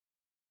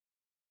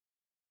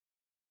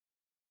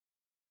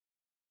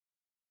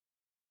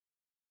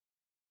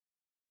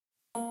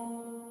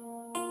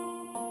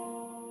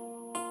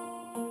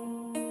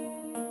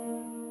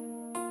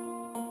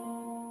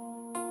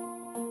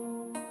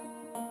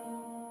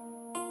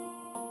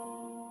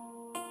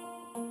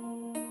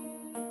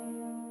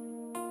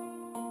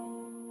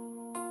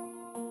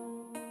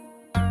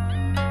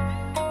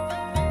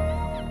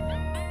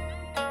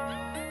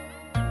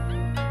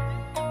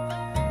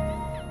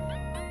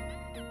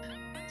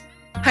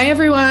Hi,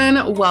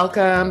 everyone.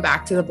 Welcome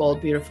back to the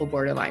Bold, Beautiful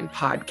Borderline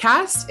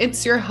podcast.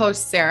 It's your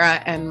host,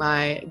 Sarah, and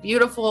my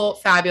beautiful,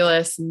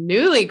 fabulous,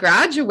 newly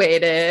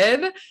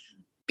graduated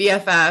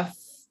BFF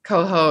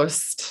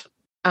co-host,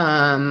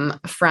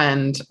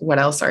 friend. What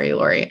else are you,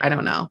 Lori? I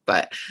don't know,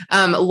 but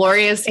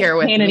Lori is here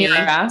with me. Pain in your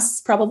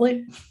ass,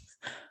 probably.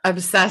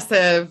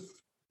 Obsessive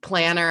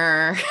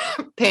planner,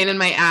 pain in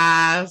my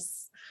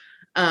ass.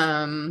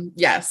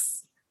 Yes.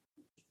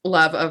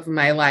 Love of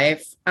my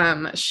life.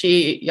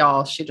 She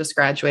just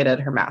graduated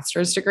her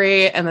master's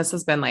degree, and this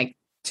has been like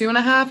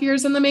 2.5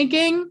 years in the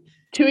making.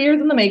 2 years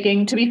in the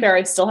making. To be fair,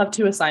 I still have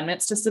 2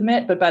 assignments to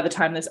submit, but by the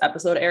time this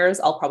episode airs,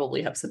 I'll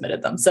probably have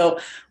submitted them. So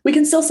we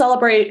can still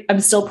celebrate. I'm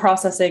still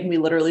processing. We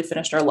literally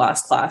finished our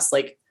last class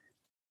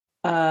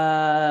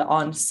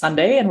on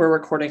Sunday, and we're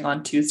recording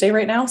on Tuesday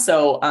right now.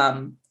 So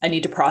I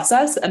need to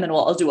process, and then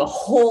I'll do a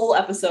whole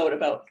episode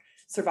about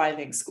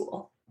surviving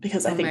school,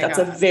 because I think that's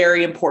a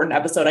very important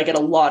episode. I get a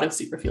lot of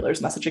super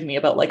feelers messaging me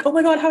about like, oh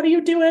my God, how do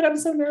you do it? I'm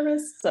so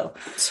nervous. So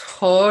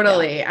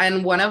totally. Yeah.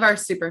 And one of our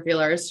super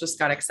feelers just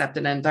got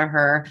accepted into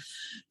her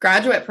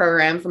graduate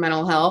program for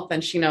mental health,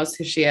 and she knows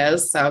who she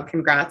is. So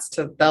congrats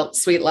to the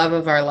sweet love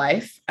of our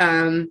life.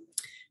 And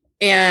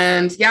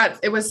yeah,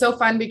 it was so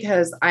fun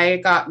because I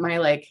got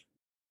my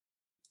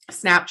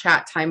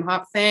Snapchat time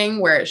hop thing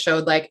where it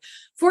showed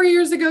 4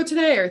 years ago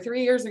today or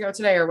 3 years ago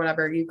today or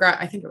whatever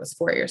I think it was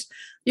 4 years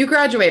you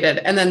graduated,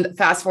 and then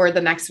fast forward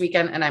the next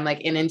weekend and I'm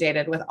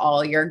inundated with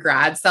all your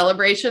grad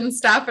celebration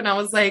stuff. And I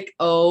was like,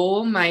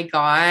 oh my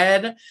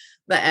God,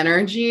 the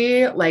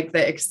energy,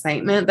 the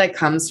excitement that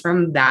comes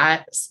from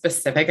that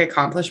specific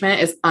accomplishment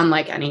is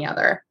unlike any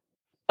other.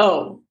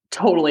 Oh,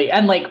 totally.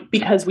 And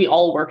because we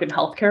all work in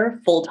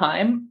healthcare full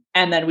time,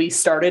 and then we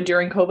started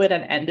during COVID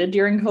and ended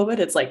during COVID,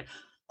 it's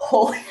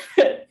holy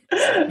shit.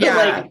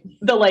 Yeah.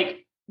 The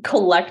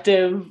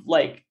collective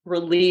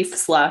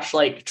relief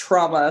 /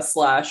 trauma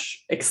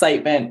 /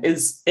 excitement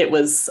it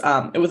was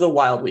a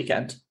wild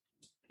weekend.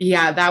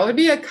 Yeah, that would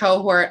be a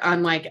cohort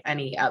unlike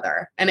any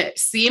other. And it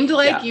seemed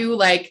you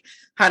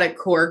had a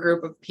core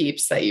group of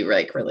peeps that you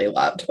really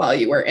loved while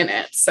you were in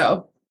it.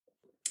 So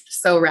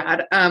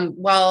rad.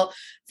 Well,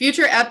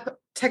 future ep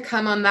to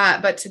come on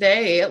that. But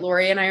today,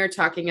 Lori and I are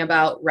talking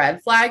about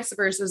red flags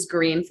versus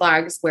green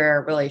flags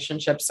where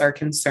relationships are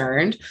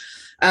concerned.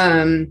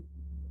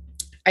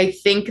 I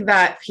think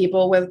that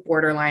people with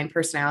borderline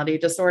personality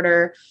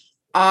disorder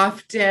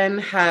often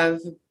have,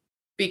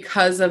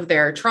 because of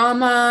their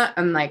trauma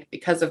and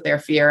because of their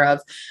fear of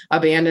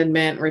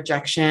abandonment,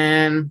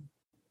 rejection,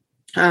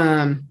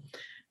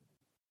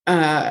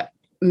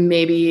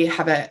 maybe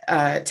have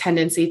a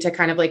tendency to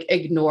kind of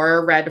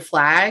ignore red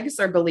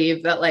flags, or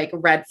believe that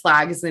red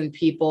flags in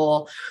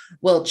people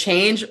will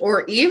change,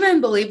 or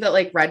even believe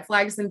that red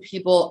flags in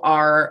people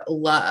are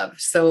love.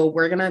 So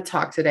we're going to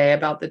talk today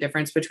about the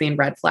difference between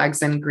red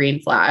flags and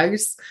green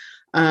flags.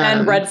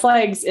 And red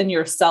flags in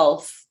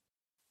yourself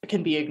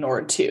can be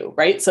ignored too,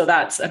 right? So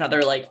that's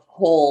another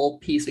whole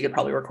piece we could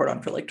probably record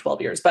on for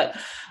 12 years. But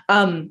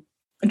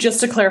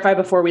just to clarify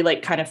before we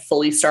kind of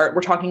fully start,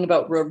 we're talking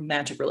about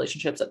romantic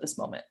relationships at this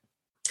moment.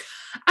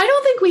 I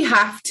don't think we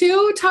have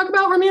to talk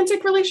about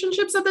romantic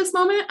relationships at this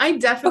moment. I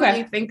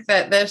definitely think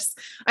that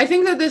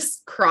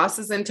this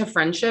crosses into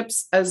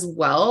friendships as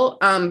well.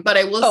 But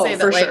I will say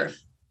that sure,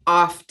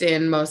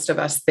 often most of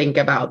us think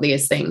about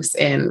these things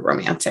in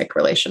romantic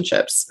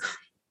relationships.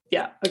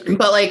 Yeah. Agreed.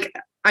 But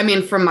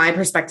from my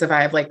perspective,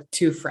 I have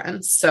 2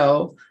 friends,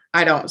 so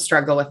I don't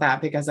struggle with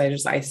that because I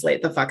just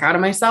isolate the fuck out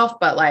of myself.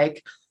 But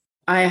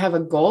I have a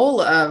goal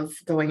of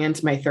going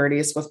into my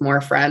 30s with more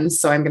friends.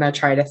 So I'm going to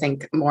try to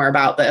think more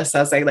about this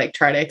as I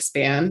try to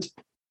expand.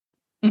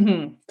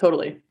 Mm-hmm.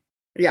 Totally.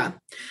 Yeah.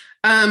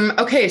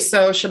 Okay.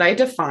 So should I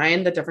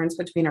define the difference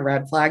between a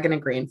red flag and a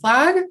green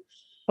flag?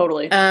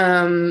 Totally.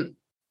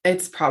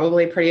 It's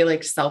probably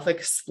pretty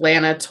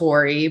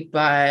self-explanatory,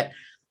 but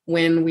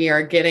when we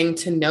are getting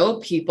to know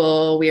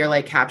people, we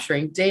are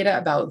capturing data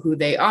about who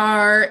they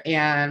are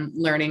and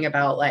learning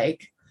about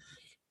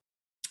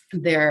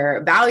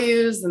their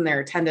values and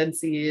their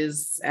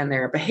tendencies and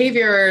their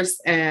behaviors.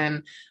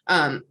 And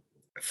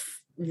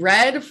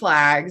red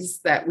flags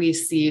that we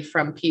see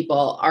from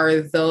people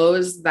are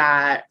those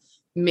that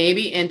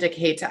maybe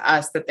indicate to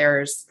us that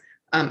there's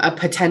a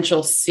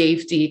potential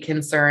safety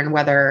concern,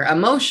 whether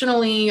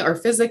emotionally or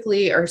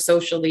physically or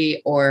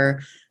socially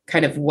or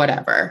kind of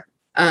whatever.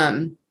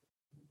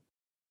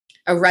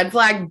 A red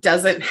flag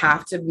doesn't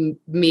have to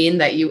mean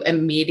that you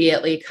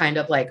immediately kind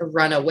of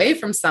run away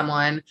from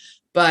someone.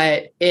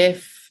 But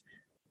if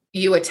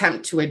you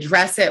attempt to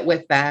address it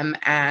with them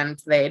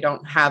and they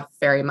don't have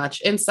very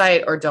much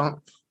insight or don't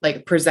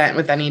present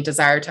with any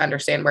desire to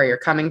understand where you're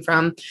coming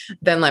from,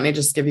 then let me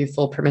just give you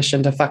full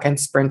permission to fucking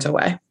sprint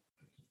away.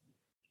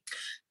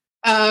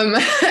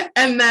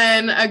 And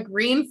then a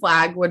green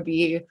flag would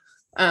be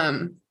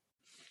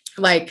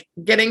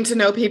getting to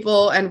know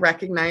people and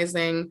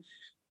recognizing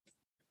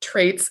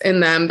traits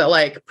in them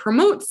that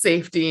promote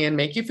safety and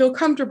make you feel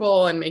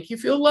comfortable and make you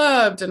feel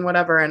loved and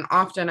whatever. And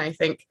often I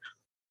think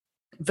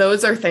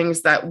those are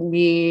things that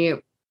we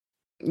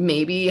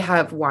maybe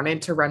have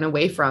wanted to run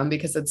away from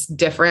because it's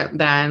different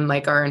than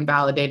like our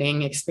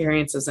invalidating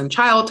experiences in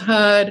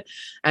childhood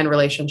and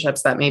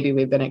relationships that maybe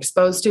we've been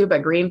exposed to.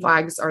 But green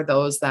flags are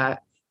those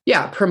that,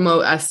 yeah,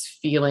 promote us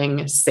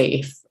feeling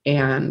safe.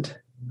 And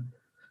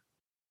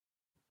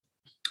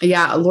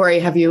yeah, Lori,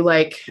 have you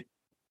like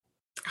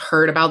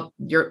heard about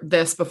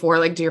this before?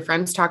 Like, do your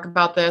friends talk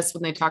about this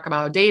when they talk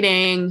about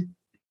dating?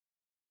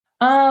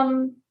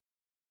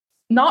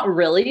 Not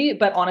really,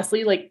 but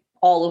honestly, like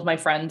all of my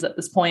friends at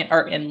this point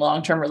are in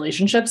long-term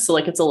relationships. So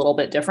like, it's a little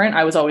bit different.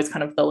 I was always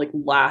kind of the like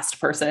last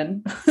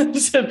person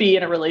to be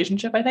in a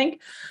relationship, I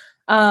think.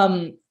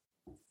 And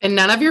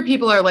none of your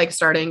people are like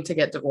starting to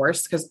get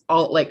divorced, because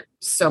all like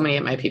so many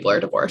of my people are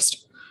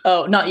divorced.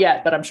 Oh, not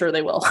yet, but I'm sure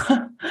they will.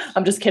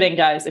 I'm just kidding,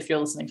 guys. If you're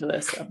listening to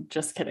this, I'm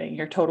just kidding.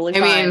 You're totally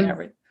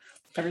fine.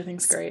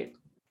 Everything's great.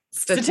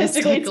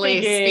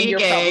 Statistically speaking, you're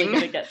probably going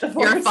to get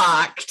divorced. You're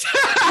fucked.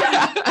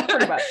 Yeah,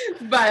 pretty much.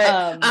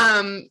 But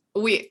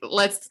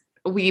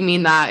we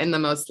mean that in the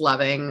most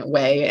loving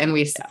way, and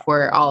we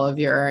support all of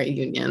your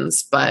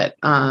unions. But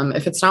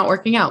if it's not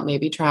working out,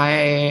 maybe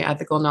try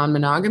ethical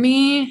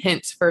non-monogamy.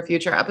 Hint for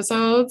future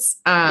episodes.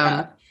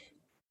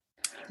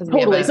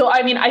 Totally. So,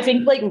 I mean, I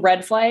think like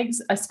red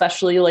flags,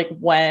 especially like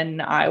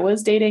when I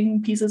was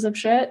dating pieces of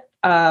shit,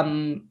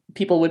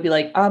 people would be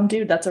like,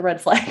 dude, that's a red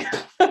flag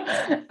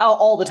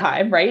all the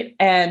time. Right.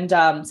 And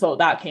so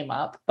that came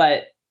up,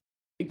 but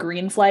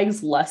green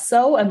flags less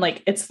so. And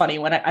like, it's funny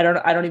when I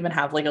don't even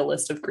have like a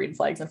list of green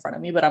flags in front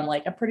of me, but I'm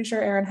like, I'm pretty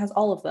sure Erin has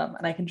all of them.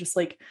 And I can just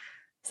like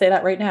say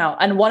that right now.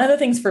 And one of the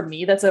things for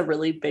me that's a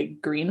really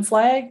big green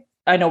flag,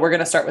 I know we're going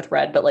to start with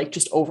red, but like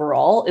just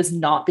overall, is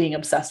not being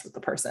obsessed with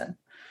the person.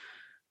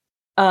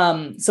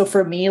 So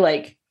for me,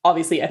 like,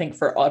 obviously I think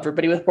for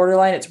everybody with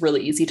borderline, it's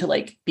really easy to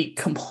like be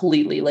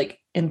completely like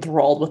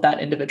enthralled with that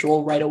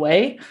individual right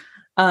away.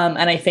 And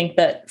I think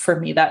that for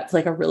me, that's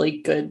like a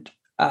really good,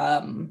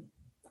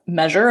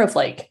 measure of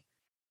like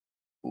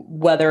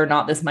whether or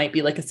not this might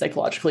be like a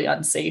psychologically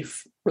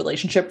unsafe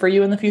relationship for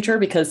you in the future,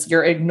 because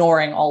you're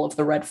ignoring all of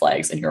the red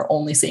flags and you're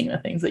only seeing the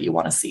things that you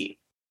want to see.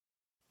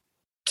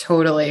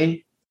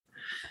 Totally.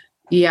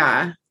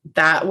 Yeah.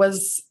 That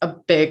was a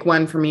big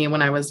one for me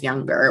when I was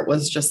younger. It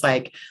was just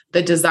like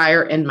the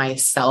desire in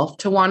myself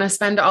to want to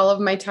spend all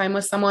of my time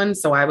with someone.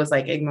 So I was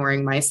like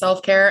ignoring my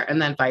self-care,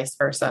 and then vice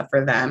versa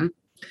for them.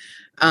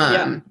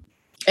 And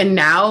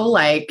now,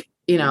 like,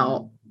 you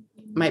know,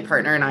 my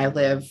partner and I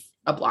live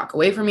a block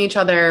away from each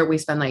other. We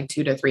spend like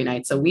 2 to 3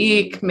 nights a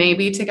week,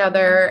 maybe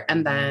together.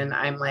 And then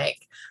I'm like,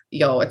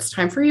 yo, it's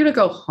time for you to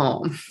go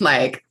home.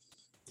 Like,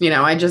 you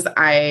know, I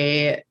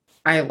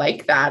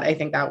like that. I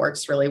think that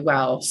works really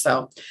well.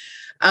 So,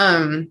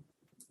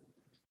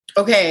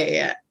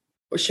 okay.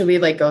 Should we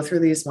like go through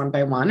these one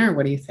by one, or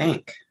what do you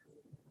think?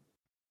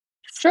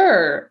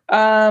 Sure.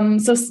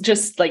 So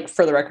just like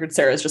for the record,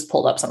 Sarah's just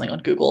pulled up something on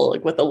Google,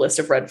 like with a list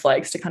of red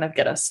flags to kind of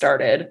get us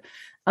started.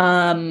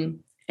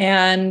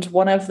 And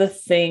one of the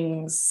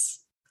things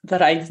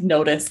that I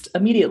noticed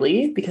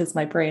immediately, because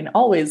my brain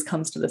always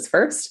comes to this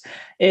first,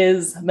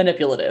 is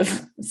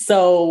manipulative.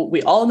 So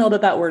we all know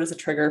that word is a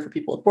trigger for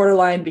people with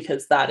borderline,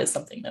 because that is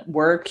something that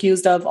we're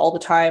accused of all the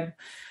time.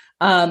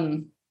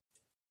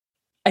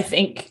 I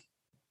think,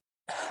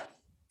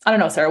 I don't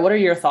know, Sarah, what are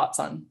your thoughts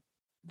on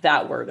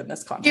that word in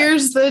this context?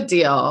 Here's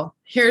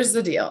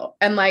the deal.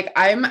 And like,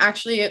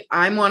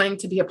 I'm wanting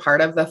to be a part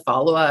of the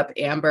follow-up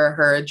Amber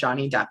Heard,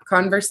 Johnny Depp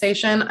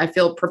conversation. I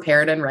feel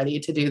prepared and ready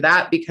to do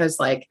that, because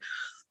like,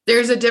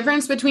 there's a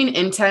difference between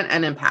intent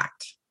and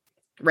impact,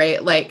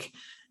 right? Like,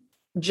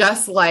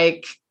 just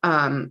like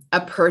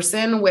a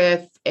person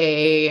with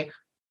a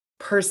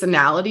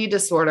personality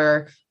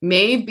disorder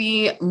may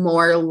be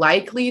more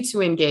likely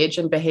to engage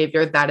in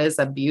behavior that is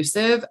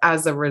abusive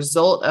as a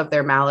result of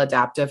their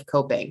maladaptive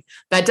coping.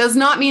 That does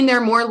not mean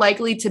they're more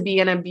likely to be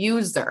an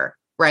abuser,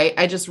 right?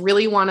 I just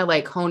really want to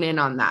like hone in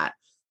on that.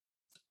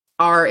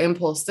 Our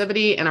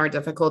impulsivity and our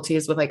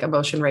difficulties with like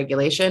emotion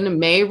regulation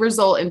may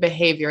result in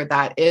behavior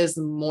that is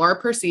more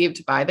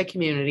perceived by the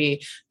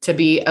community to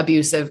be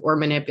abusive or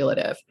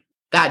manipulative.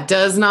 That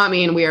does not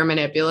mean we are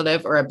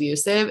manipulative or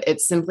abusive. It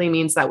simply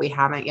means that we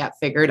haven't yet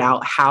figured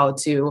out how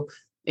to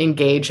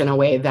engage in a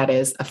way that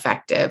is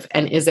effective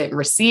and isn't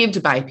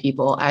received by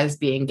people as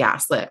being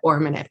gaslit or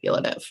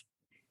manipulative.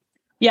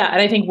 Yeah.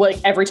 And I think like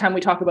every time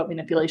we talk about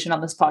manipulation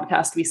on this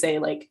podcast, we say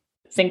like,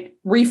 think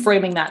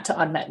reframing that to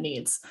unmet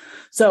needs.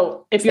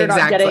 So if you're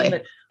not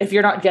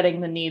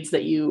getting the needs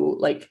that you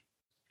like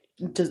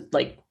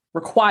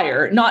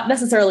require, not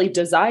necessarily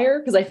desire,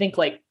 because I think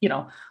like, you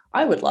know,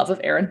 I would love if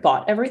Erin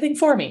bought everything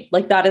for me.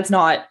 Like that is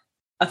not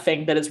a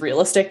thing that is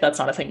realistic. That's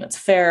not a thing that's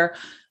fair.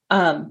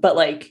 But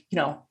like, you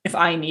know, if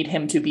I need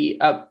him to be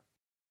a,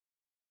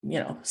 you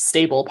know,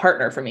 stable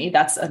partner for me,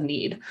 that's a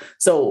need.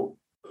 So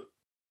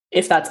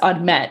if that's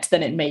unmet,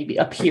 then it may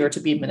appear to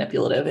be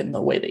manipulative in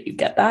the way that you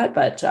get that.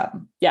 But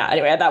yeah,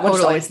 anyway, that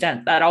one always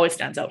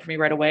stands out for me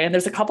right away. And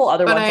there's a couple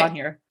other ones on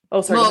here.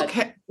 Oh, sorry. Well,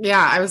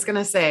 yeah, I was going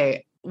to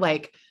say,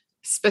 like,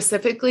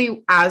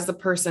 specifically as a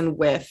person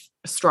with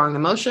strong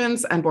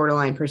emotions and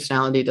borderline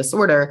personality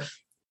disorder,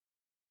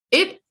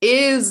 it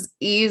is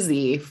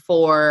easy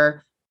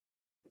for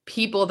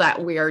people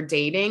that we are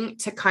dating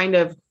to kind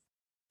of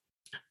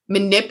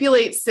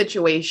manipulate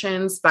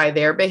situations by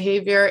their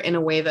behavior in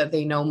a way that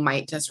they know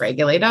might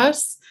dysregulate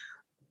us.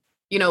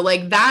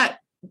 Like that,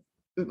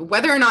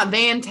 whether or not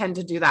they intend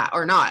to do that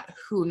or not,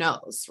 who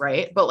knows,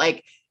 right? But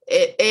like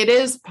it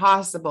is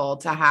possible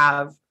to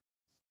have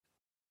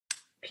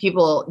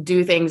people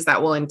do things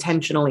that will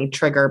intentionally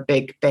trigger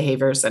big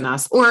behaviors in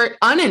us or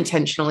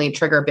unintentionally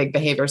trigger big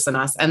behaviors in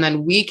us. And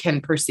then we can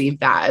perceive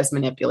that as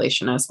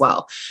manipulation as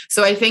well.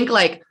 So I think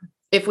like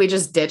if we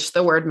just ditch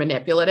the word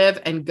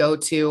manipulative and go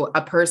to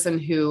a person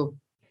who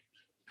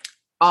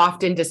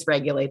often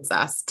dysregulates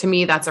us, to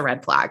me, that's a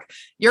red flag.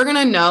 You're going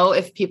to know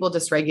if people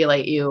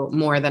dysregulate you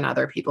more than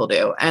other people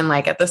do. And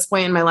like at this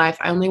point in my life,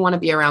 I only want to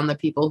be around the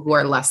people who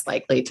are less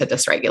likely to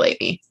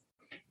dysregulate me.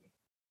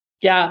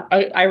 Yeah,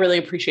 I really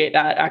appreciate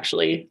that,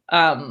 actually.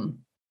 I'm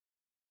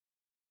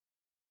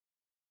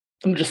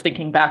just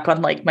thinking back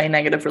on like my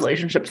negative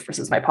relationships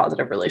versus my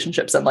positive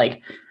relationships. And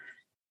like,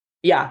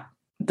 yeah,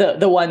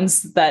 the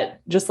ones that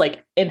just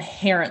like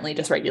inherently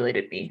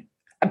dysregulated me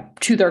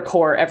to their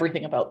core,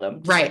 everything about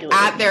them. Right.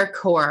 At their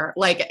core,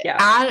 like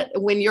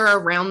when you're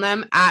around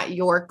them at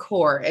your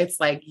core, it's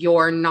like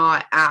you're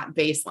not at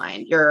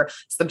baseline. Your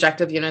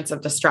subjective units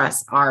of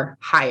distress are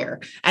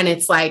higher. And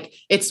it's like,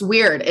 it's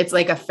weird. It's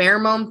like a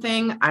pheromone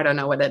thing. I don't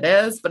know what it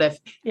is, but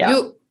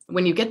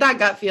when you get that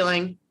gut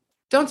feeling,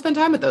 don't spend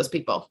time with those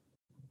people.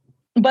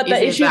 But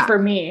the issue for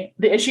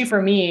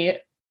me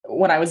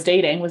when I was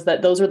dating was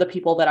that those were the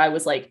people that I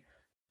was like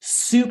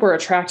super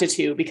attracted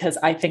to because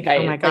I think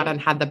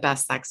and had the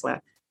best sex with.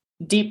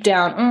 Deep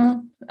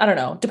down, I don't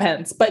know,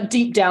 depends, but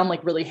deep down,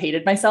 like really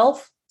hated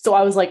myself. So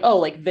I was like, oh,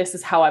 like this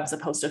is how I'm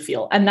supposed to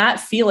feel. And that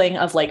feeling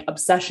of like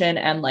obsession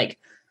and like,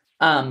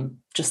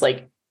 just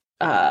like,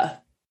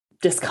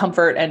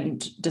 discomfort and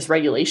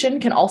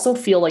dysregulation can also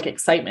feel like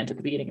excitement at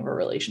the beginning of a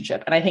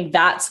relationship. And I think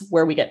that's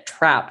where we get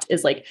trapped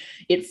is like,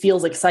 it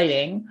feels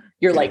exciting.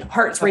 Your like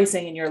heart's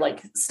racing and your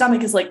like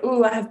stomach is like,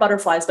 ooh, I have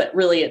butterflies, but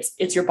really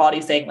it's your body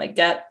saying like,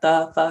 get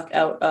the fuck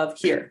out of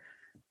here.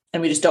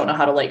 And we just don't know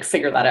how to like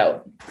figure that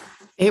out.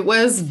 It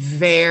was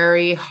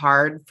very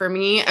hard for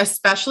me,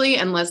 especially,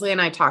 and Leslie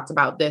and I talked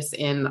about this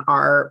in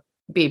our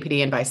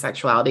BPD and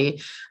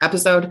bisexuality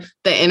episode,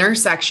 the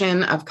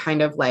intersection of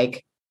kind of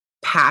like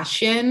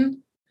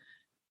passion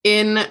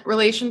in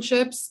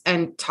relationships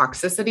and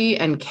toxicity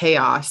and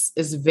chaos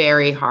is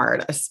very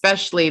hard,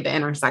 especially the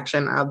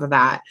intersection of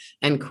that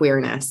and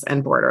queerness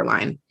and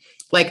borderline.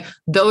 Like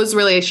those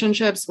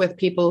relationships with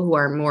people who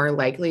are more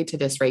likely to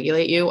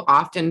dysregulate you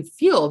often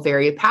feel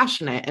very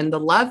passionate and the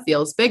love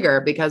feels bigger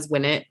because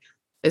when it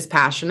is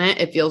passionate,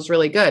 it feels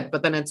really good.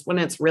 But then when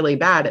it's really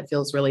bad, it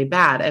feels really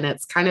bad. And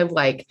it's kind of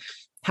like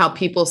how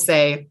people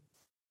say,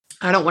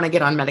 I don't want to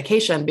get on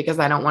medication because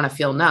I don't want to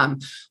feel numb.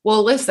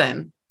 Well,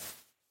 listen,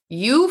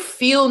 you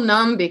feel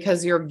numb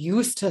because you're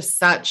used to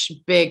such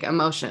big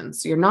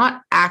emotions. You're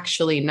not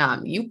actually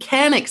numb. You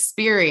can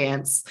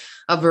experience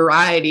a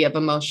variety of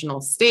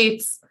emotional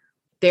states.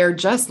 They're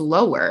just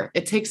lower.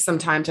 It takes some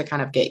time to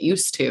kind of get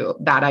used to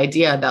that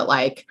idea that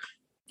like,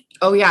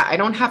 oh yeah, I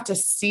don't have to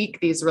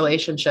seek these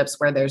relationships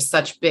where there's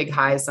such big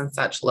highs and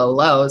such low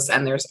lows.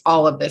 And there's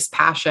all of this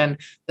passion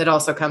that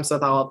also comes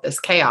with all of this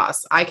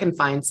chaos. I can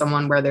find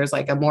someone where there's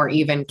like a more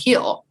even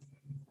keel.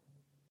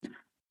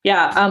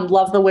 Yeah.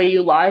 Love the Way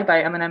You Lie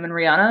by Eminem and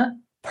Rihanna.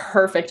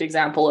 Perfect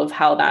example of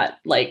how that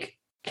like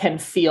can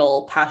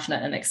feel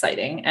passionate and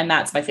exciting. And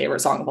that's my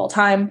favorite song of all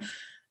time.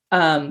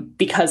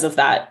 Because of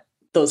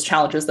those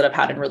challenges that I've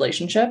had in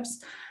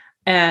relationships.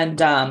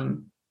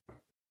 And,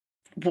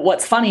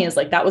 what's funny is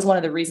like, that was one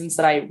of the reasons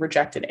that I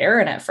rejected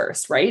Aaron at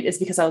first, right? Is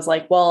because I was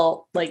like,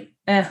 well, like,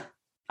 I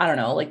don't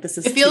know, like this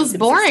is, it feels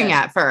boring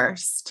at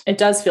first. It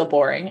does feel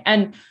boring.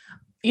 And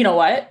you know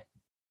what?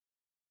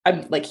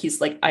 I'm like, he's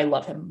like, I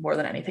love him more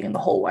than anything in the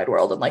whole wide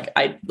world. And like,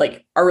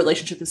 our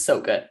relationship is so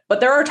good, but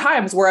there are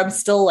times where I'm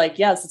still like,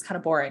 yeah, this is kind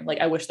of boring.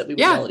 Like, I wish that we would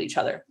yell at each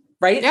other.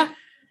 Right. Yeah.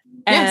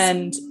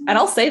 And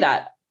I'll say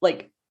that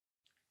like,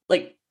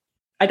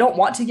 I don't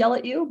want to yell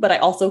at you, but I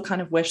also kind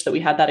of wish that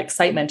we had that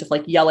excitement of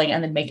like yelling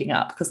and then making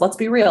up. Because let's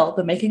be real,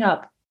 the making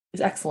up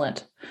is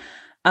excellent.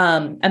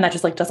 And that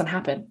just like doesn't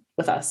happen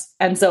with us.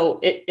 And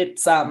so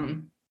it's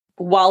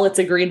while it's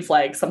a green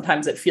flag,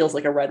 sometimes it feels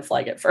like a red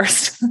flag at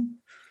first.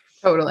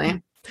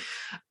 Totally.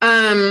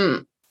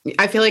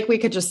 I feel like we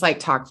could just like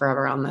talk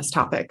forever on this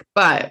topic,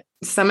 but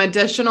some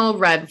additional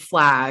red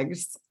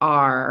flags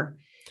are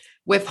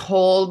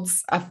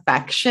withholds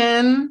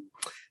affection.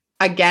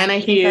 Again,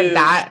 I think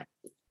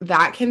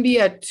that can be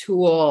a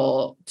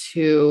tool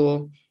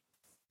to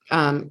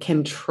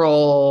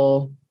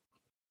control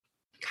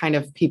kind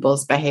of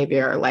people's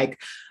behavior. Like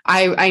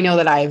I know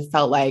that I've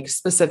felt like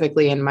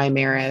specifically in my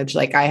marriage,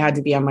 like I had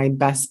to be on my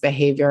best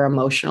behavior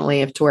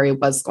emotionally if Tori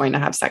was going to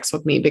have sex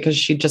with me because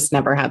she just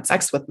never had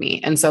sex with me.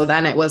 And so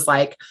then it was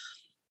like,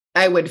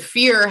 I would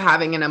fear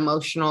having an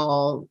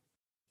emotional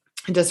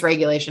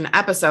dysregulation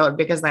episode,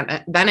 because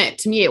then it,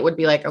 to me, it would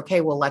be like,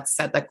 okay, well, let's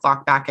set the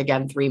clock back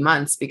again 3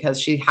 months,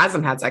 because she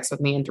hasn't had sex with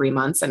me in 3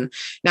 months. And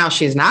now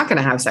she's not going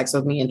to have sex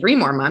with me in 3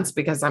 more months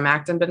because I'm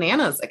acting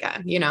bananas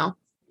again, you know?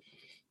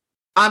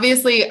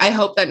 Obviously, I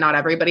hope that not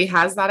everybody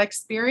has that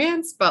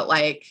experience, but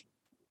like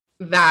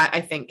that I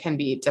think can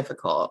be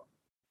difficult.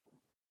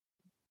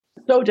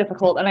 So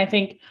difficult. And I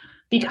think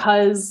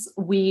because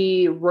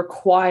we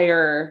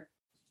require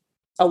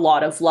a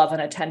lot of love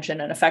and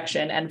attention and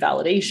affection and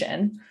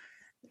validation,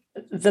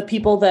 the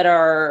people that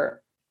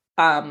are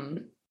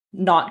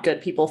not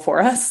good people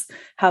for us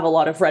have a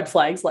lot of red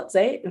flags, let's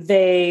say.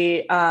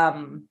 They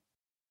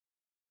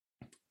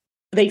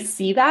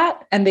see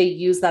that and they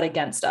use that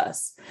against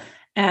us.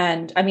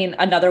 And I mean,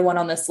 another one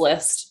on this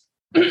list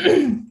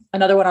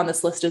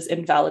is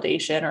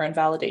invalidation or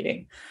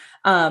invalidating.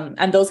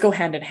 And those go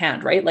hand in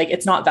hand, right? Like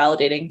it's not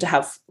validating to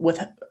have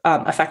with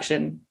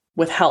affection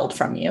withheld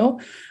from you.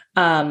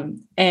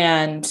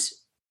 And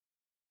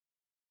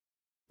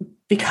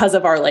because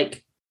of our,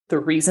 like, the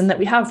reason that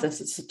we have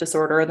this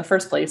disorder in the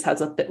first place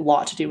has a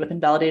lot to do with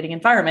invalidating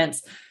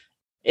environments.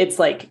 It's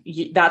like,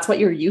 that's what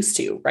you're used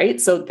to, right?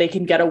 So they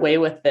can get away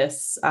with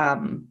this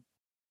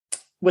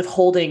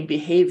withholding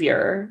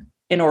behavior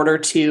in order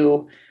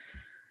to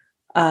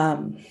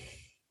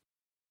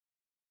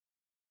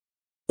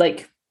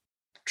like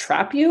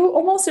trap you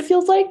almost, it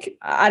feels like.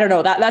 I don't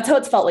know, that's how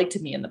it's felt like to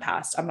me in the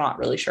past. I'm not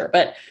really sure,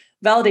 but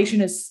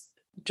validation is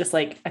just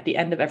like, at the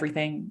end of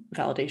everything,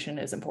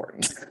 validation is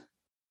important,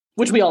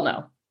 which we all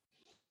know.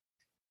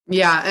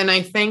 Yeah. And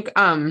I think,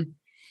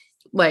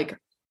 like,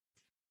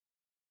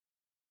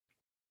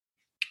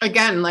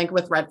 again, like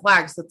with red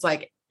flags, it's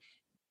like,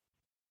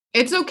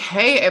 it's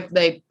okay if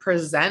they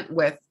present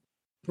with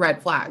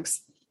red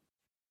flags,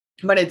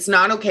 but it's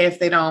not okay if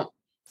they don't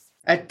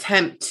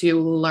attempt to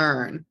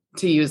learn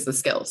to use the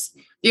skills.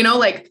 You know,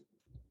 like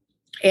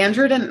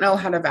Andrew didn't know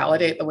how to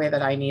validate the way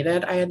that I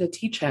needed. I had to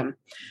teach him.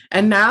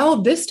 And now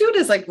this dude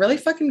is like really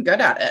fucking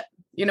good at it.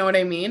 You know what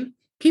I mean?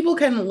 People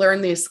can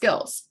learn these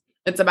skills.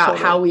 It's about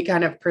how we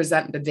kind of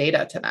present the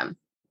data to them.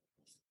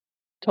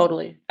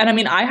 Totally. And I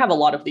mean, I have a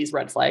lot of these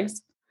red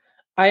flags.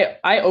 I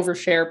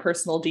overshare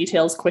personal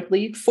details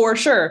quickly, for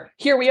sure.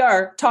 Here we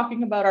are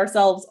talking about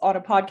ourselves on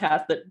a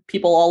podcast that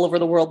people all over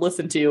the world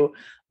listen to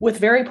with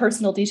very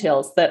personal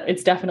details that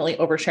it's definitely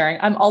oversharing.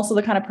 I'm also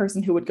the kind of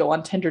person who would go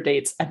on Tinder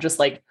dates and just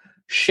like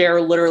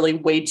share literally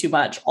way too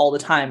much all the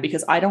time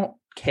because I don't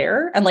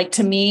care. And like,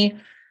 to me,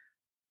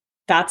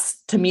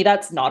 that's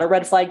not a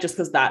red flag, just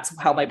because that's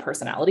how my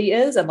personality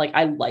is. And like,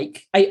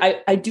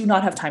 I do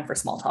not have time for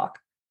small talk.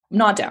 I'm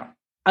not down.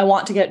 I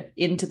want to get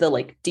into the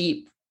like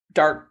deep,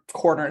 dark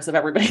corners of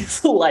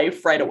everybody's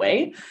life right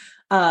away.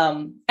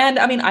 And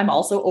I mean, I'm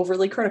also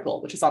overly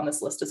critical, which is on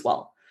this list as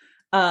well.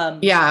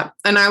 Yeah.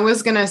 And I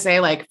was going to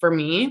say, like, for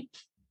me,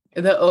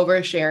 the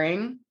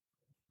oversharing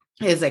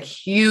is a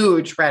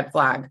huge red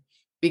flag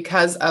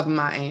because of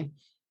my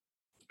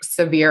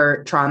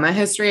severe trauma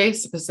history,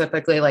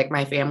 specifically like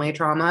my family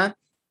trauma.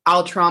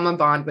 I'll trauma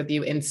bond with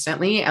you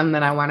instantly, and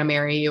then I want to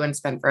marry you and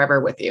spend forever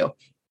with you.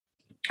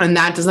 And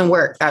that doesn't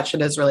work. That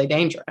shit is really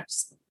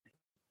dangerous.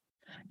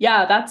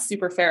 Yeah, that's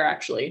super fair,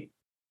 actually.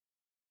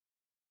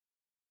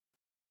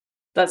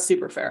 That's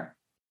super fair.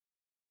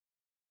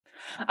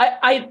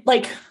 I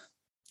like,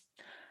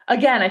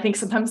 again, I think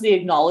sometimes the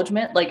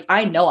acknowledgement, like,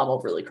 I know I'm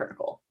overly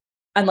critical,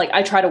 and like,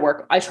 I try and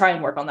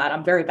work on that.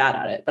 I'm very bad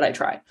at it, but I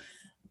try.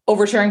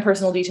 Oversharing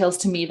personal details,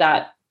 to me,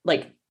 that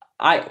like,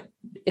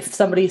 if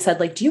somebody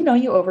said like, do you know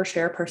you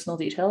overshare personal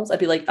details? I'd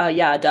be like,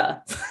 yeah, duh.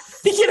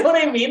 You know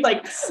what I mean?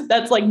 Like,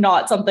 that's like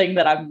not something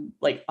that I'm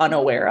like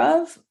unaware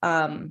of.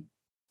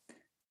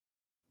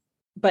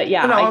 But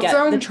yeah, also, I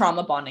get the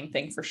trauma bonding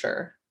thing for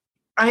sure.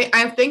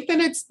 I think that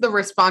it's the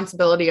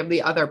responsibility of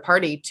the other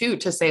party too,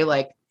 to say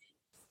like,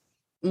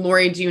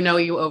 Lori, do you know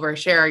you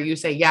overshare? You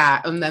say,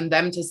 yeah. And then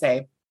them to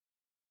say,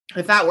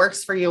 if that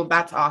works for you,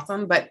 that's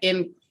awesome. But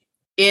in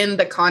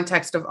the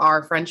context of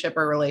our friendship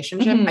or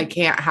relationship, I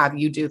can't have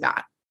you do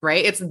that.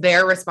 Right. It's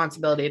their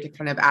responsibility to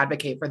kind of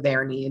advocate for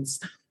their needs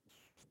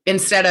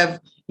instead of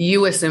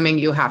you assuming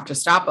you have to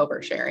stop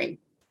oversharing.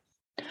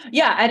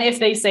 Yeah. And if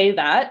they say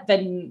that,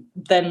 then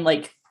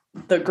like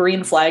the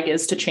green flag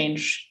is to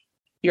change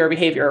your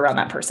behavior around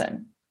that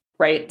person.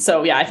 Right.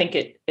 So yeah, I think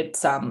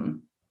it's a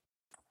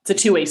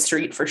two-way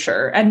street for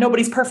sure. And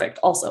nobody's perfect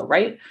also.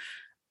 Right.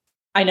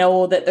 I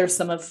know that there's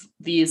some of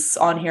these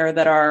on here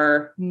that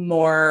are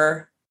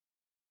more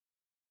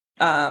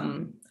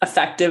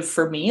effective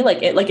for me.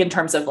 Like in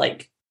terms of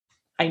like,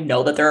 I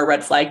know that they're a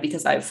red flag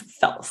because I've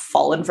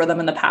fallen for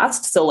them in the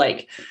past. So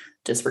like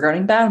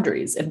disregarding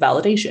boundaries,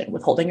 invalidation,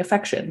 withholding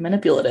affection,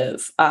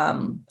 manipulative,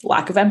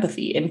 lack of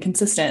empathy,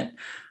 inconsistent.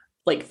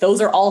 Like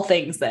those are all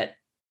things that,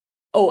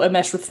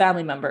 enmesh with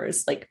family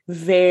members, like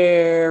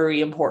very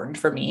important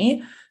for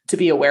me to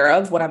be aware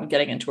of when I'm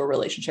getting into a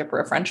relationship or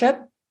a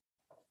friendship.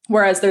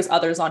 Whereas there's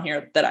others on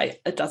here that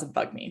it doesn't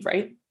bug me.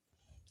 Right.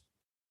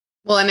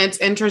 Well, and it's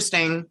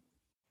interesting.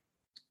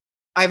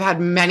 I've had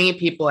many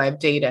people I've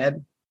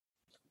dated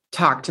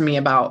talk to me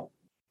about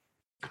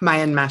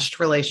my enmeshed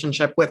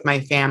relationship with my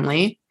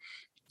family.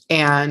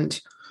 And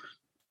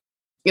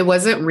it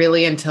wasn't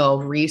really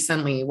until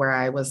recently where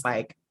I was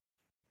like,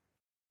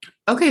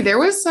 okay, there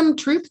was some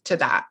truth to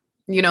that.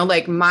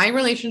 Like my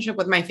relationship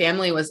with my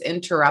family was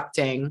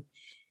interrupting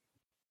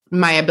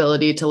my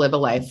ability to live a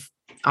life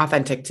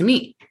authentic to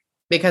me,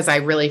 because I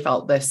really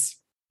felt this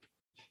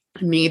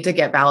need to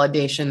get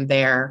validation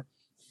there,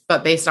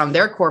 but based on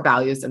their core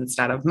values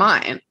instead of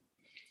mine.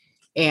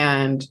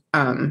 And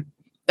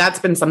that's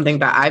been something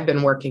that I've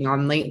been working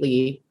on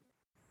lately.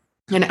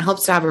 And it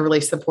helps to have a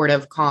really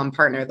supportive, calm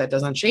partner that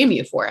doesn't shame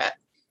you for it.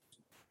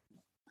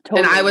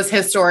 Totally. And I was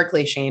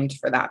historically shamed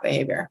for that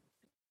behavior.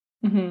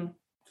 Mm-hmm.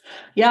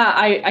 Yeah,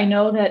 I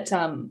know that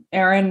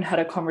Aaron had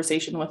a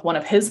conversation with one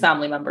of his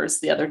family members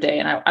the other day,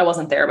 and I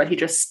wasn't there, but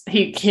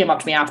he came up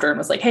to me after and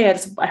was like, hey,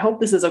 I hope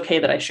this is okay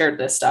that I shared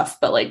this stuff,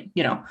 but like,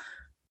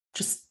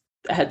 just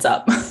a heads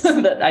up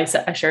that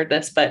I shared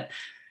this, but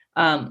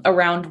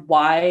around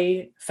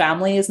why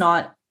family is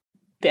not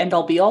the end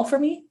all be all for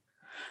me.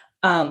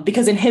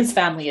 Because in his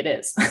family it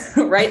is,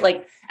 right?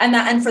 Like,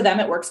 and for them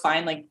it works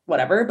fine, like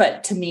whatever.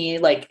 But to me,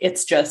 like,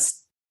 it's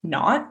just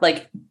not.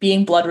 Like,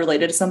 being blood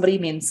related to somebody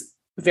means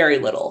very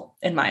little,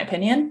 in my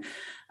opinion.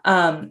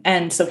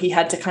 And so he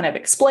had to kind of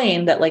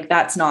explain that, like,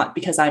 that's not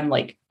because I'm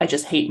like, I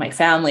just hate my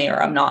family,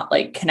 or I'm not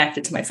like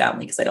connected to my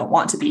family because I don't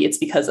want to be. It's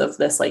because of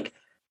this like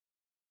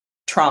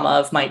trauma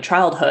of my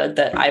childhood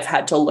that I've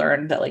had to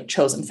learn that like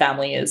chosen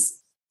family is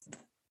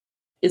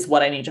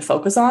what I need to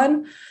focus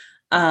on.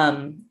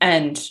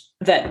 And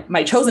that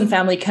my chosen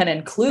family can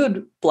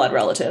include blood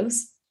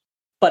relatives,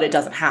 but it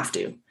doesn't have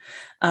to.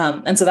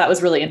 And so that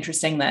was really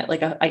interesting that,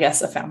 like, I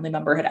guess a family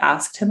member had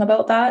asked him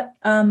about that.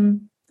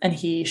 And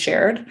he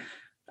shared,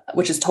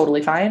 which is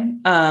totally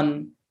fine.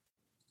 And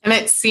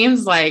it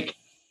seems like,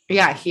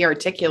 yeah, he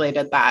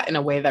articulated that in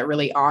a way that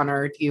really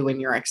honored you in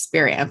your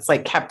experience,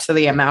 like kept to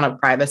the amount of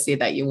privacy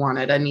that you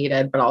wanted and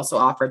needed, but also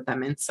offered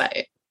them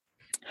insight.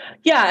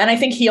 Yeah. And I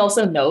think he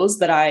also knows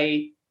that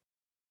I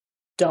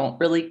don't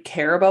really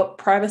care about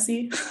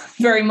privacy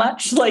very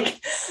much. Like,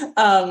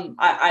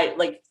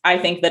 I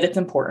think that it's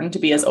important to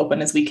be as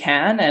open as we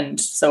can. And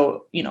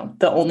so,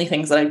 the only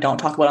things that I don't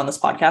talk about on this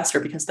podcast are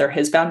because they're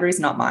his boundaries,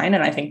 not mine.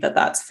 And I think that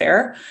that's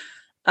fair.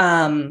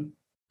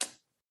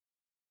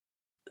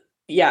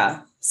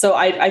 Yeah. So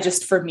I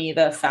just, for me,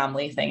 the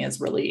family thing is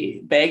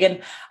really big.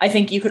 And I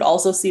think you could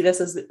also see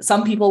this as,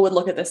 some people would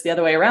look at this the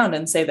other way around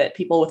and say that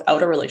people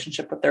without a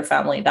relationship with their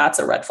family, that's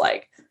a red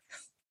flag.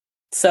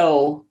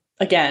 So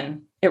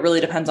again, it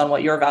really depends on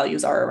what your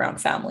values are around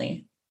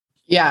family.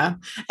 Yeah.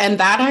 And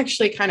that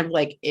actually kind of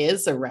like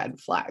is a red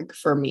flag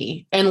for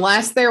me,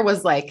 unless there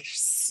was like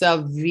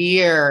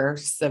severe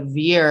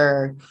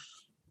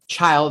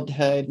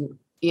childhood,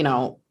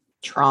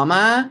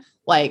 trauma.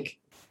 Like,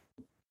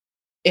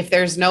 if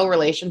there's no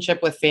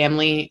relationship with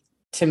family,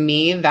 to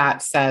me,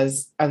 that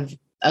says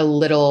a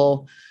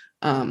little,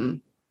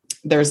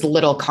 there's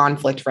little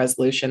conflict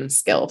resolution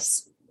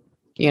skills,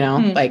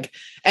 like,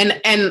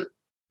 and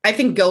I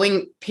think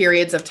going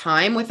periods of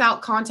time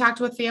without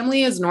contact with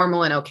family is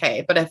normal and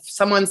okay. But if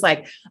someone's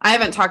like, I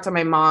haven't talked to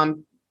my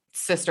mom,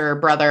 sister,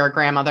 brother,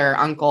 grandmother,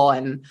 uncle,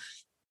 and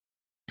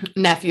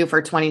nephew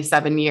for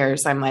 27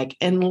 years, I'm like,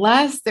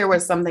 unless there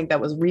was something that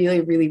was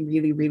really, really,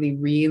 really, really,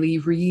 really,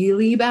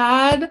 really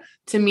bad,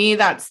 to me,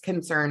 that's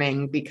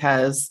concerning,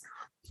 because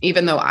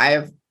even though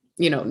I've,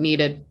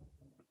 needed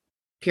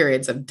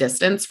periods of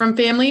distance from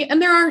family, and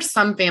there are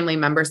some family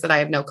members that I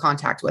have no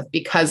contact with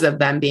because of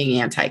them being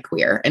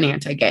anti-queer and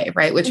anti-gay,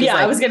 right? Which is,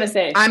 I was going to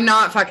say, I'm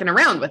not fucking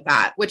around with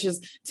that, which is,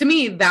 to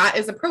me, that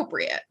is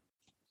appropriate.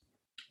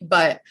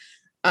 But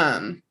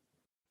that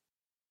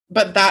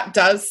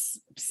does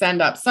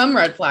send up some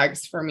red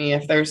flags for me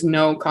if there's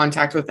no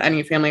contact with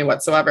any family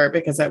whatsoever,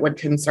 because it would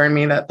concern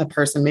me that the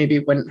person maybe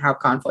wouldn't have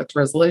conflict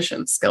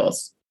resolution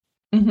skills.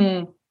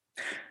 Mm-hmm.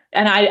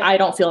 And I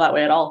don't feel that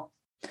way at all.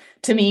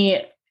 To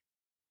me,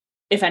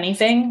 if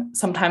anything,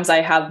 sometimes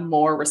I have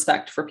more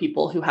respect for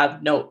people who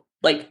have no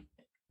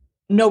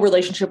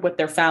relationship with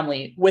their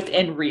family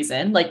within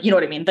reason. Like, you know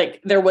what I mean?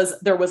 Like, there was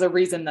a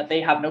reason that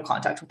they have no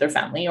contact with their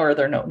family, or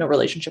they're no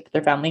relationship with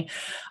their family.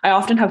 I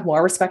often have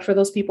more respect for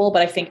those people,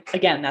 but I think,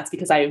 again, that's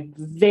because I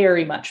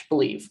very much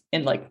believe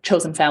in like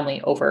chosen family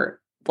over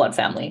blood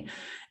family.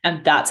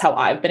 And that's how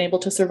I've been able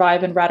to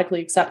survive and radically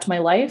accept my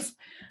life.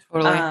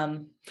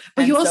 Totally.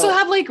 But you also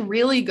have like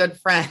really good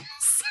friends.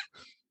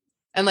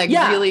 And like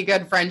really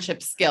good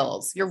friendship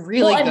skills. You're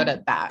really good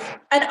at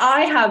that. And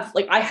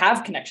I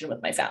have connection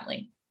with my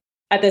family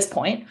at this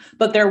point,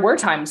 but there were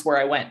times where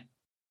I went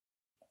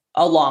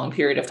a long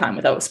period of time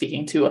without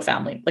speaking to a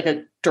family, like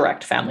a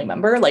direct family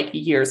member, like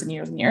years and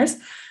years and years.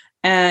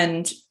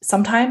 And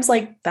sometimes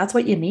like, that's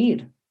what you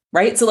need.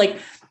 Right. So like,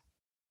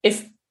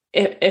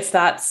 if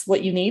that's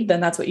what you need,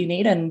 then that's what you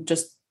need, and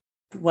just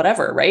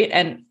whatever. Right.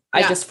 And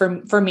I just,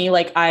 for me,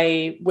 like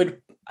I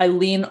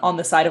lean on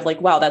the side of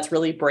like, wow, that's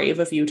really brave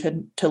of you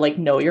to like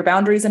know your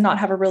boundaries and not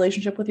have a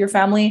relationship with your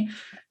family,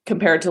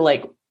 compared to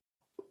like,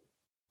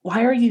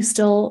 why are you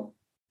still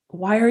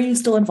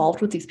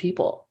involved with these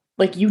people?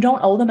 Like you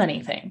don't owe them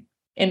anything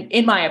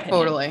in my opinion.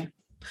 Totally.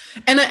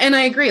 And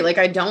I agree. Like,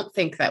 I don't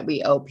think that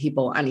we owe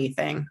people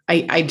anything.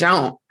 I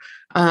don't.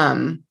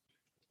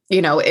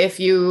 You know,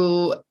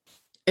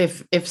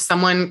 if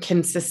someone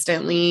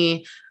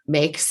consistently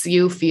makes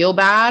you feel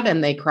bad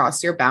and they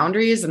cross your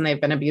boundaries and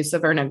they've been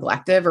abusive or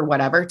neglective or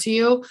whatever to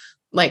you,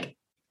 like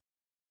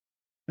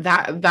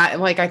that,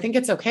 like, I think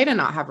it's okay to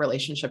not have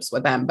relationships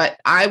with them, but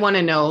I want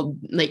to know,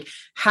 like,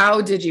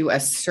 how did you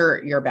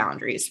assert your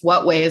boundaries?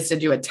 What ways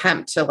did you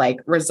attempt to like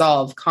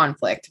resolve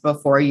conflict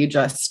before you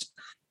just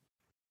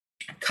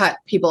cut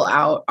people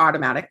out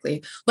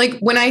automatically? Like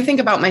when I think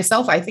about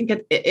myself, I think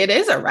it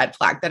is a red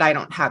flag that I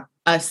don't have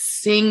a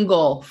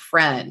single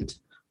friend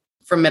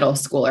from middle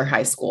school or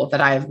high school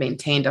that I have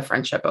maintained a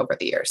friendship over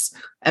the years.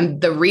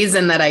 And the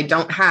reason that I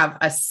don't have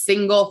a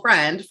single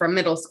friend from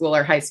middle school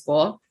or high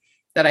school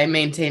that I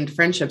maintained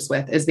friendships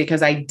with is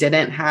because I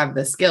didn't have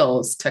the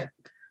skills to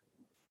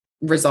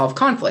resolve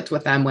conflict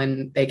with them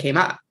when they came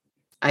up.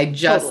 I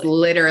just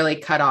literally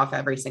cut off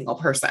every single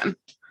person.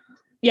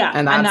 Yeah.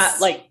 And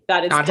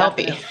that is not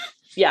healthy.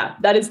 Yeah.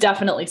 That is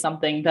definitely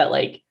something that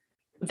like,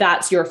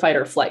 that's your fight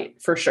or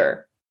flight for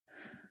sure.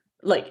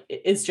 Like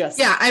it's just,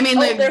 yeah. I mean,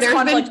 like, there's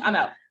conflict, I'm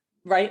out.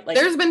 Right. Like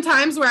there's been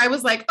times where I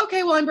was like,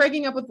 okay, well, I'm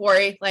breaking up with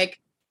Lori. Like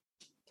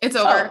it's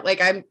over.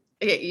 Like I'm,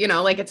 you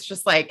know, like, it's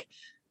just like,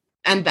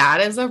 and that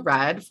is a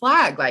red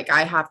flag. Like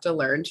I have to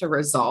learn to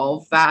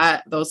resolve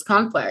those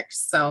conflicts.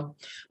 So,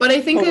 but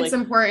I think it's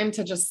important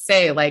to just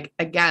say, like,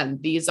 again,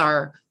 these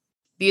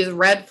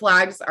red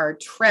flags are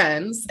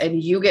trends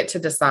and you get to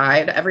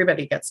decide,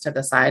 everybody gets to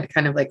decide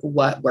kind of like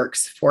what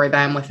works for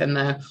them within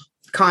the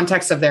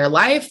context of their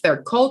life,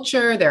 their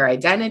culture, their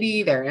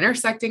identity, their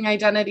intersecting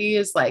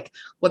identities, like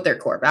what their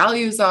core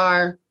values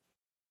are.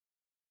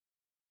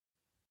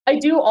 I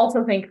do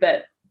also think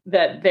that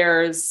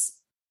there's,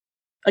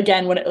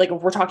 again, when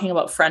if we're talking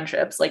about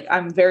friendships, like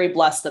I'm very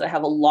blessed that I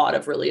have a lot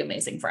of really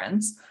amazing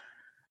friends.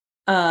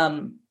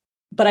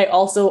 But I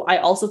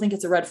also think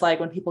it's a red flag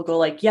when people go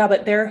like, yeah,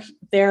 but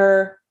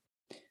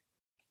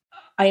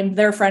I am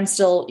their friend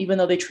still, even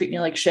though they treat me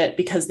like shit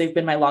because they've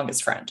been my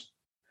longest friend.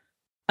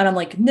 And I'm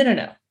like,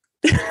 no.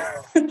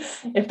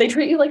 If they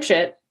treat you like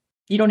shit,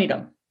 you don't need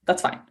them.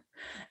 That's fine.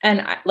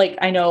 And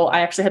I know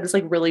I actually had this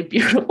like really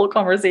beautiful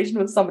conversation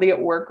with somebody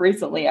at work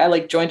recently. I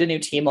like joined a new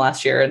team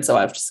last year. And so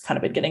I've just kind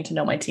of been getting to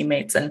know my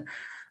teammates. And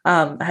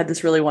I had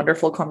this really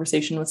wonderful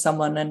conversation with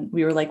someone and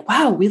we were like,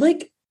 wow, we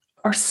like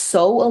are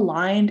so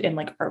aligned in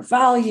like our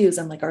values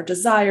and like our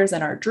desires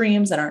and our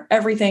dreams and our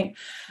everything.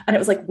 And it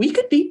was like, we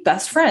could be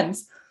best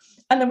friends.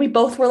 And then we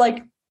both were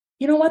like,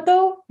 you know what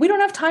though? We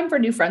don't have time for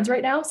new friends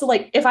right now. So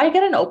like, if I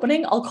get an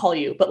opening, I'll call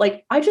you. But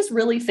like, I just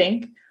really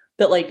think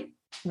that like,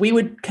 we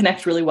would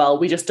connect really well.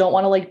 We just don't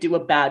want to like do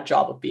a bad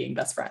job of being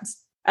best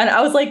friends. And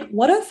I was like,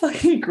 what a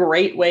fucking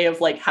great way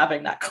of like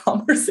having that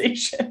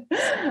conversation.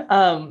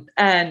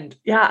 And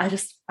yeah,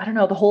 I don't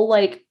know, the whole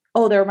like,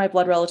 oh, they're my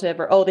blood relative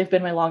or, oh, they've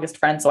been my longest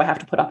friend, so I have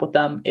to put up with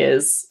them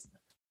is,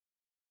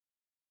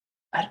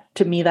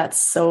 to me, that's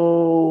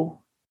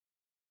so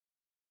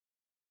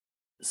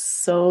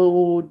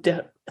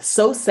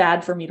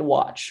sad for me to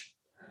watch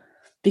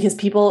because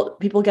people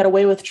get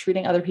away with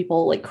treating other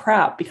people like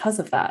crap because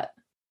of that.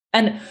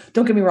 And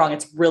don't get me wrong,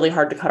 it's really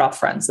hard to cut off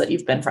friends that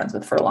you've been friends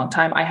with for a long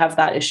time. I have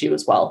that issue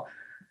as well.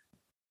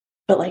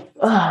 But like,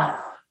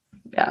 yeah,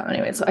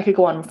 anyway, so I could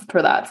go on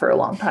for that for a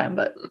long time,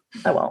 but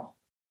I won't.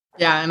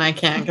 Yeah, and I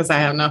can't because I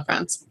have no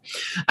friends.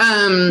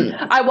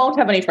 I won't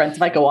have any friends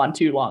if I go on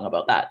too long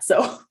about that.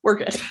 So we're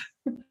good.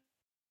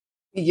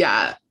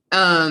 Yeah.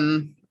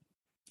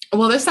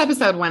 Well, this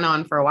episode went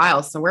on for a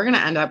while, so we're going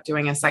to end up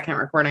doing a second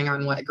recording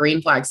on what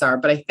green flags are.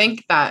 But I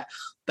think that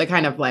the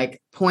kind of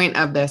like point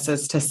of this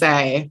is to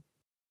say,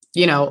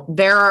 you know,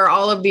 there are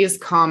all of these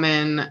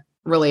common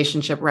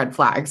relationship red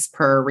flags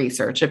per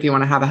research if you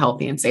want to have a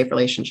healthy and safe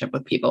relationship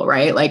with people,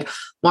 right? Like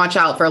watch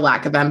out for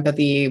lack of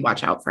empathy,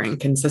 watch out for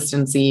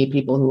inconsistency,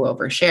 people who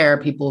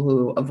overshare, people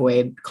who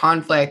avoid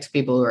conflict,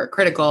 people who are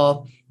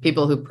critical,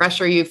 people who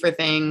pressure you for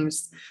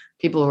things,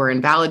 people who are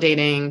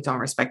invalidating, don't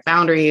respect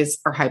boundaries,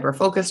 are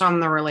hyper-focused on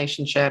the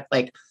relationship.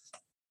 Like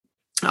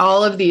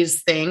all of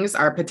these things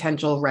are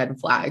potential red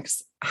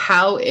flags.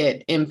 How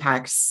it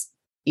impacts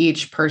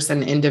each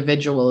person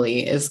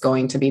individually is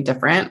going to be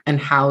different, and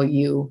how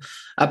you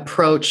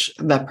approach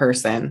the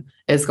person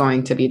is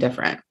going to be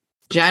different.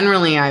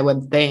 Generally, I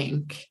would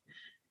think,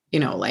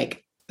 you know,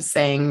 like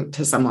saying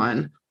to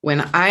someone,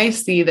 when I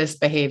see this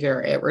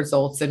behavior, it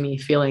results in me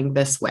feeling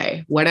this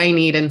way. What I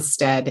need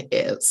instead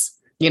is,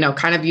 you know,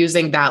 kind of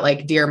using that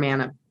like Dear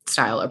Man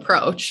style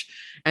approach.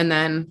 And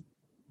then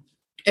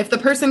if the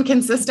person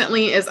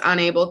consistently is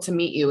unable to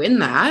meet you in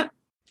that,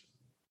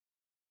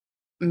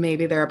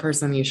 maybe they're a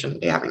person you shouldn't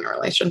be having a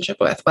relationship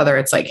with, whether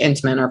it's like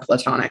intimate or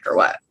platonic or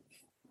what.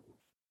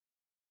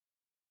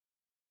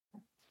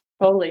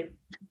 Totally.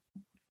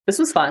 This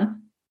was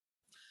fun.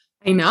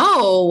 I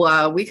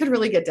know. We could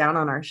really get down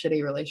on our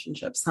shitty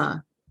relationships, huh?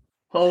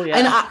 Oh, yeah.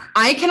 And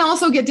I can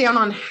also get down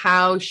on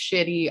how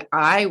shitty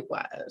I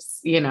was,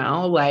 you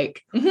know,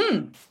 like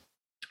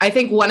I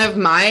think one of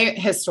my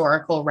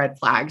historical red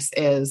flags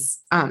is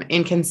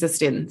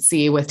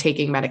inconsistency with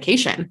taking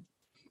medication.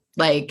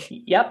 Like,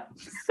 yep.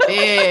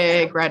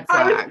 Big red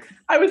flag.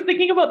 I was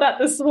thinking about that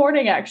this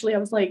morning, actually. I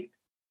was like,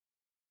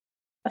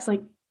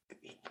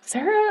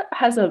 Sarah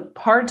has a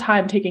hard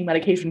time taking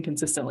medication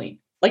consistently.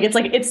 Like, it's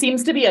like, it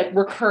seems to be a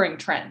recurring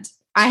trend.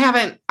 I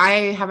haven't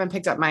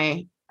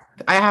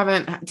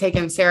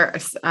taken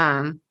Sarah's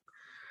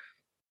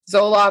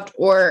Zoloft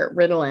or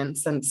Ritalin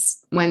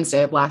since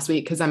Wednesday of last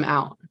week because I'm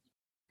out.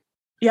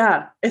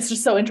 Yeah, it's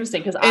just so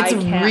interesting because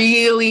it's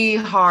really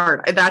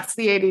hard. That's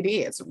the ADD.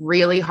 It's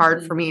really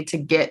hard for me to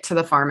get to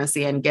the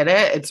pharmacy and get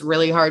it. It's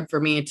really hard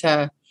for me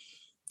to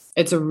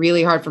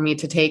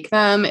take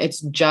them.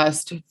 It's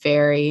just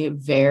very,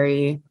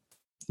 very,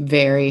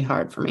 very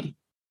hard for me.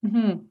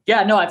 Mm-hmm.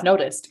 Yeah, no, I've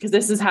noticed because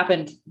this has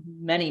happened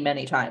many,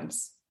 many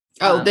times.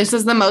 This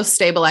is the most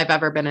stable I've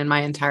ever been in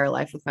my entire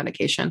life with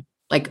medication.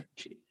 Like,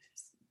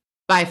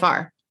 by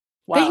far.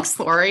 Wow. Thanks,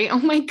 Lori. Oh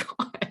my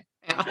God.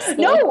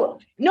 No,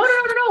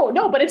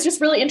 but it's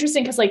just really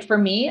interesting because, like, for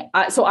me,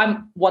 so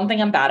one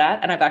thing I'm bad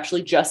at, and I've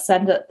actually just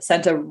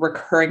sent a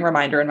recurring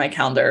reminder in my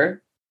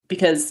calendar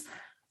because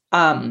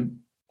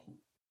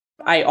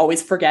I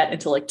always forget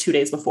until like 2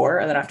 days before,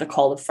 and then I have to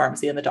call the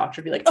pharmacy and the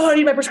doctor and be like, oh, I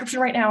need my prescription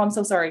right now. I'm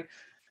so sorry.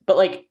 But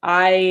like,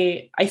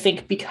 I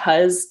think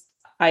because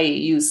I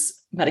use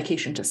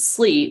medication to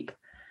sleep,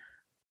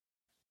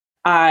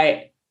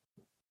 I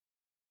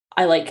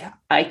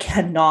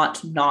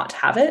cannot not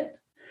have it.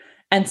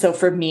 And so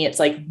for me, it's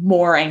like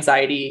more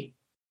anxiety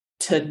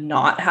to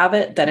not have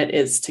it than it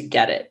is to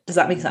get it. Does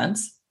that make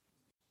sense?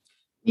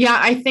 Yeah,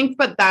 I think,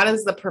 but that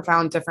is the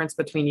profound difference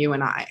between you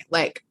and I.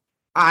 Like,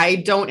 I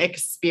don't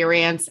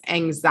experience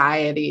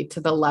anxiety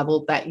to the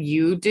level that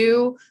you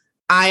do.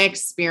 I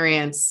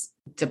experience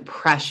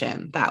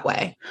depression that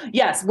way.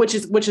 Yes, which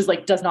is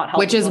like does not help.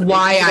 Which is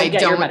why I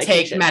don't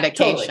take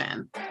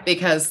medication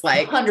because,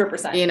 like,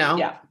 100%, you know.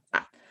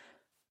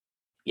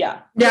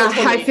 Yeah.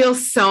 Totally. I feel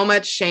so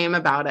much shame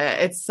about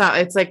it. It's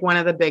like one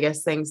of the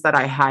biggest things that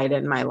I hide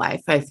in my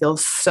life. I feel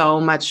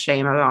so much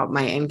shame about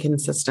my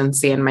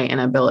inconsistency and my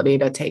inability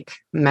to take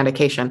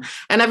medication.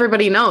 And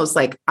everybody knows,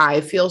 like,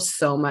 I feel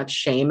so much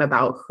shame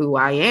about who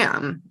I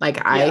am.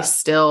 Like, I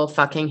still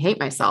fucking hate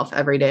myself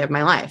every day of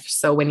my life.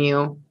 So when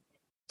you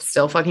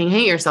still fucking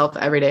hate yourself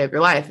every day of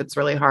your life, it's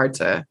really hard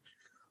to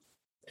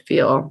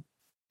feel,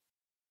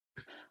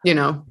 you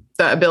know,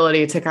 the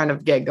ability to kind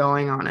of get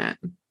going on it.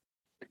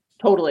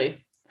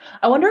 Totally.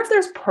 I wonder if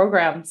there's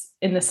programs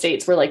in the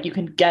States where like you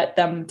can get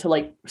them to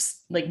like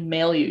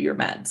mail you your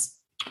meds.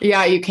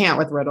 Yeah, you can't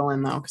with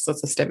Ritalin though, because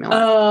it's a stimulant.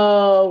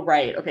 Oh,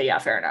 right. Okay. Yeah,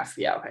 fair enough.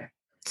 Yeah. Okay.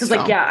 Because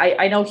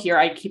I know here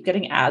I keep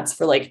getting ads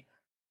for like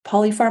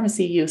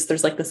polypharmacy use.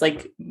 There's like this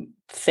like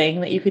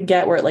thing that you can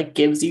get where it like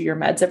gives you your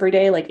meds every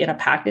day, like in a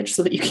package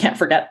so that you can't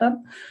forget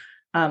them.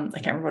 I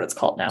can't remember what it's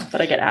called now,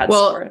 but I get ads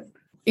for it.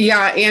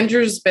 Yeah,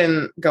 Andrew's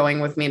been going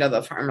with me to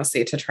the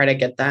pharmacy to try to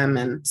get them.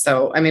 And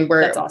so, I mean,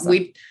 That's awesome.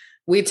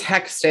 we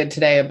texted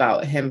today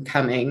about him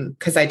coming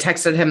because I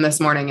texted him this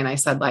morning and I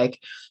said,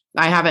 like,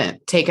 I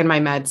haven't taken my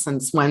meds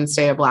since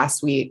Wednesday of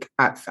last week.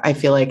 I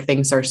feel like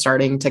things are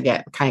starting to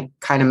get kind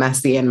of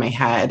messy in my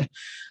head.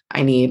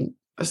 Can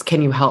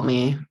you help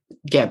me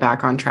get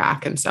back on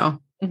track? And so,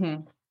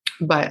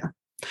 but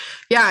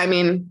yeah, I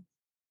mean,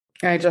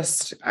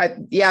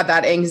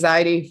 that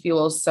anxiety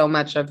fuels so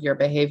much of your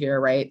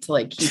behavior, right? To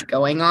like keep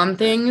going on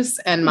things.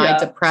 And my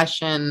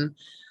depression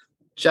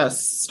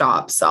just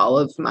stops all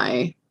of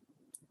my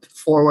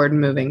forward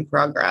moving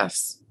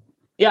progress.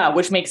 Yeah.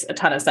 Which makes a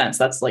ton of sense.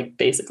 That's like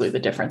basically the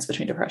difference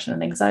between depression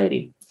and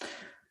anxiety.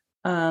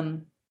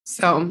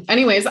 So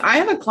anyways, I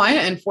have a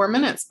client in 4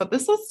 minutes, but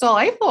this was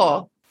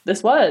delightful.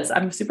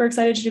 I'm super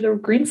excited to do the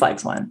green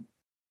flags one.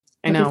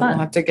 I know. We'll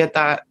have to get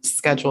that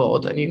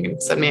scheduled and you can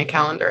send me a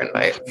calendar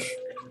invite.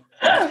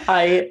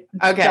 I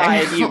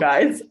died, you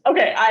guys.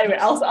 Okay.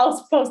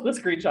 I'll post the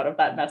screenshot of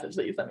that message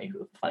that you sent me.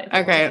 Funny.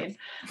 Okay.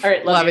 All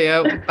right. Love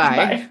you. Bye.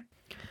 Bye.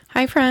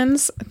 Hi,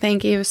 friends.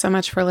 Thank you so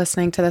much for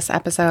listening to this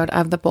episode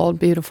of the Bold,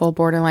 Beautiful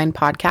Borderline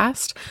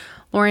podcast.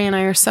 Lori and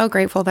I are so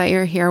grateful that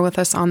you're here with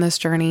us on this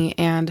journey,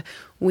 and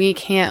we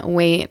can't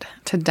wait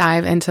to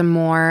dive into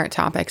more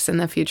topics in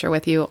the future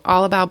with you,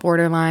 all about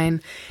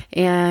borderline,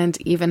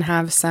 and even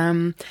have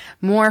some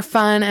more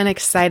fun and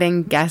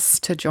exciting guests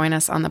to join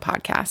us on the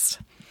podcast.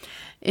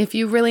 If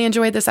you really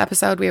enjoyed this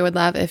episode, we would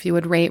love if you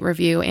would rate,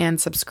 review, and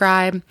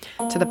subscribe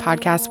to the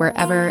podcast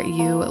wherever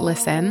you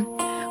listen.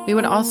 We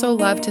would also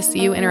love to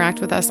see you interact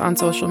with us on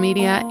social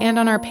media and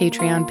on our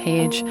Patreon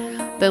page.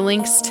 The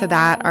links to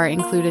that are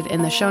included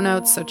in the show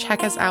notes, so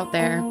check us out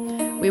there.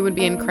 We would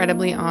be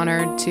incredibly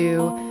honored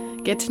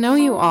to get to know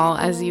you all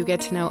as you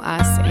get to know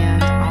us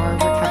and our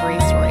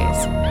recovery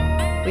stories.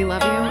 We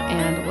love you,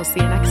 and we'll see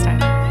you next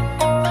time.